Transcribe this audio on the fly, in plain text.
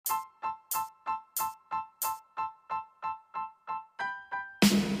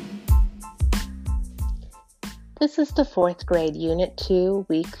This is the 4th grade Unit 2,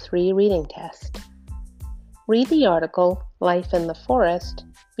 Week 3 reading test. Read the article, Life in the Forest,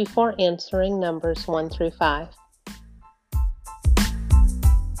 before answering numbers 1 through 5.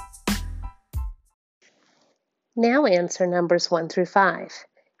 Now answer numbers 1 through 5.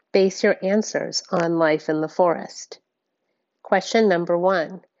 Base your answers on life in the forest. Question number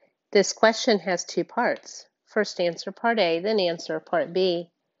 1. This question has 2 parts. First answer part A, then answer part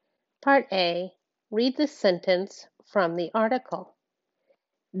B. Part A, read the sentence from the article.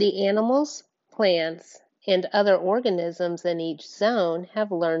 The animals, plants, and other organisms in each zone have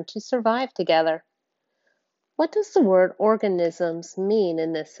learned to survive together. What does the word organisms mean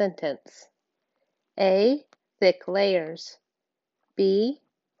in this sentence? A, thick layers. B,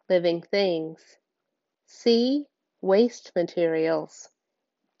 living things. C, waste materials.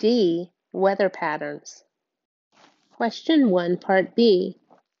 D, weather patterns. Question 1, Part B.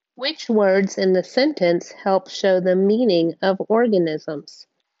 Which words in the sentence help show the meaning of organisms?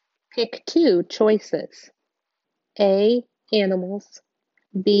 Pick 2 choices. A, animals.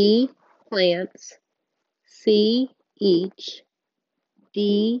 B, plants. C, each.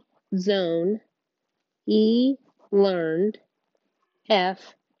 D, zone. E, learned.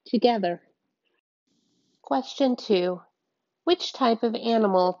 F, together. Question 2. Which type of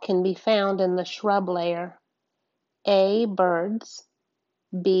animal can be found in the shrub layer? A, birds.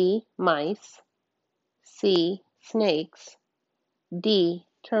 B, mice. C, snakes. D,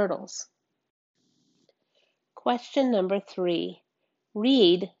 turtles. Question number 3.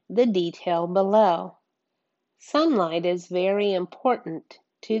 Read the detail below. Sunlight is very important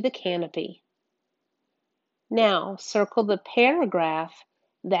to the canopy. Now circle the paragraph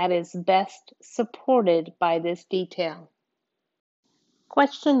that is best supported by this detail.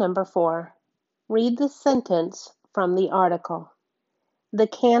 Question number 4. Read the sentence from the article. The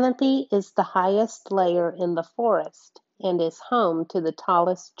canopy is the highest layer in the forest and is home to the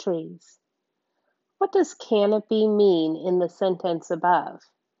tallest trees. What does canopy mean in the sentence above?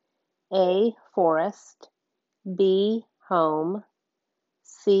 A, forest. B, home.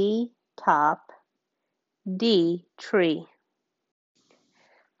 C, top. D, tree.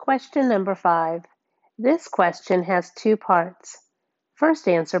 Question number 5. This question has 2 parts. First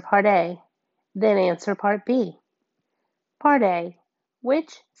answer part A, then answer part B. Part A.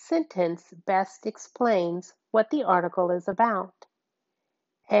 Which sentence best explains what the article is about?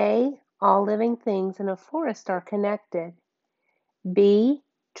 A, all living things in a forest are connected. B,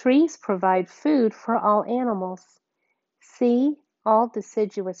 trees provide food for all animals. C, all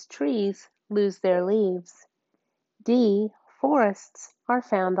deciduous trees lose their leaves. D, forests are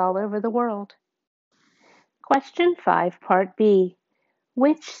found all over the world. Question 5, Part B.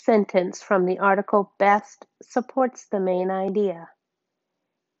 Which sentence from the article best supports the main idea?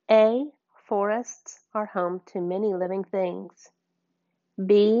 A, forests are home to many living things.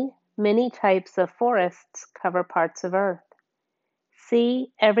 B, many types of forests cover parts of Earth.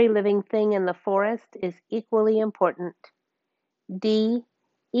 C, every living thing in the forest is equally important. D,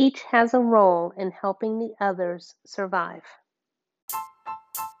 each has a role in helping the others survive.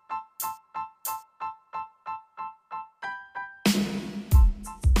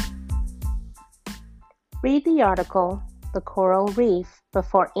 Read the article, The Coral Reef,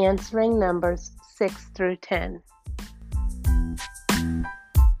 before answering numbers 6 through 10.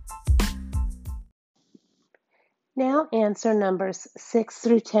 Now answer numbers 6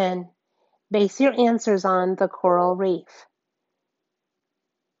 through 10. Base your answers on the coral reef.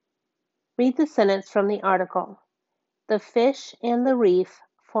 Read the sentence from the article. The fish and the reef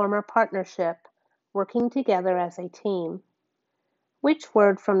form a partnership, working together as a team. Which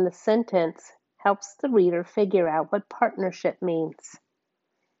word from the sentence helps the reader figure out what partnership means?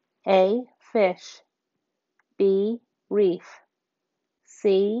 A, fish. B, reef.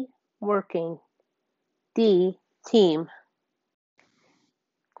 C, working. D, team.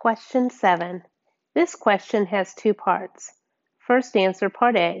 Question 7. This question has 2 parts. First answer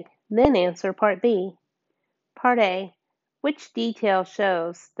part A, then answer part B. Part A. Which detail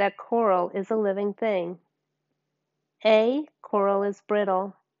shows that coral is a living thing? A, coral is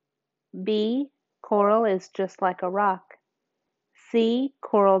brittle. B, coral is just like a rock. C,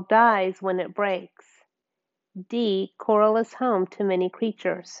 coral dies when it breaks. D, coral is home to many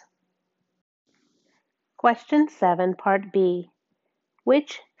creatures. Question 7, Part B.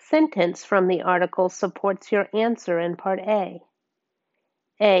 Which sentence from the article supports your answer in Part A?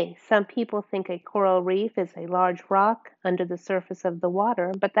 A, some people think a coral reef is a large rock under the surface of the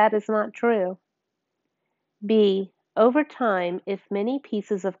water, but that is not true. B, over time, if many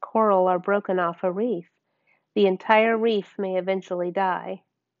pieces of coral are broken off a reef, the entire reef may eventually die.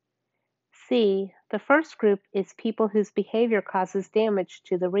 C, The first group is people whose behavior causes damage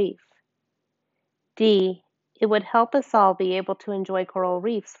to the reef. D. It would help us all be able to enjoy coral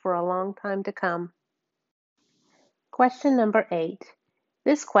reefs for a long time to come. Question number 8.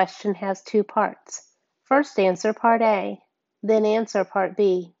 This question has 2 parts. First answer part A, then answer part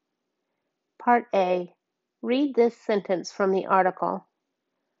B. Part A. Read this sentence from the article.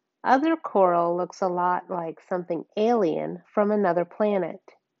 Other coral looks a lot like something alien from another planet.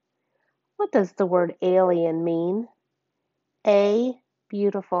 What does the word alien mean? A.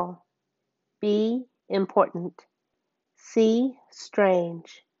 Beautiful. B. Important. C.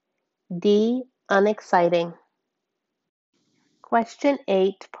 Strange. D. Unexciting. Question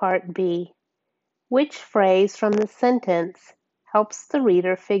 8, Part B. Which phrase from the sentence helps the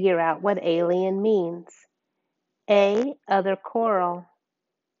reader figure out what alien means? A. Other coral.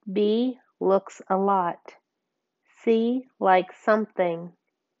 B. Looks a lot. C. Like something.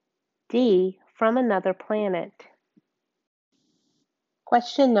 D. From another planet.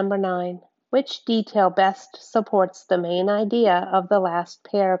 Question number 9. Which detail best supports the main idea of the last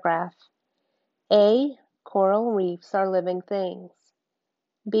paragraph? A. Coral reefs are living things.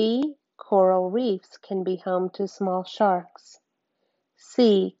 B. Coral reefs can be home to small sharks.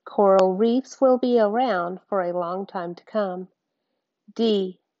 C. Coral reefs will be around for a long time to come.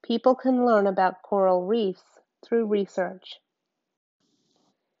 D. People can learn about coral reefs through research.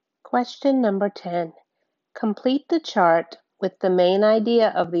 Question number 10. Complete the chart with the main idea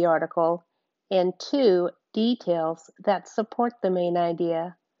of the article and 2 details that support the main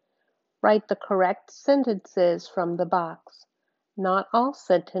idea. Write the correct sentences from the box. Not all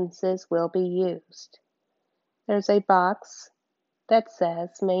sentences will be used. There's a box that says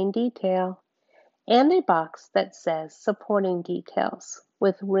main detail and a box that says supporting details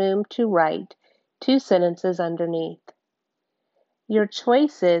with room to write 2 sentences underneath. Your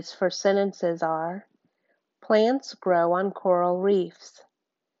choices for sentences are: plants grow on coral reefs.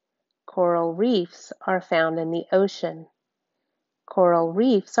 Coral reefs are found in the ocean. Coral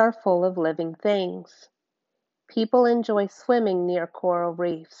reefs are full of living things. People enjoy swimming near coral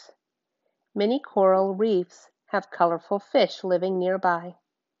reefs. Many coral reefs have colorful fish living nearby.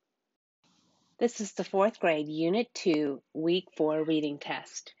 This is the 4th grade Unit 2, Week 4 reading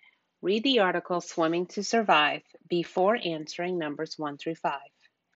test. Read the article Swimming to Survive before answering numbers 1 through 5.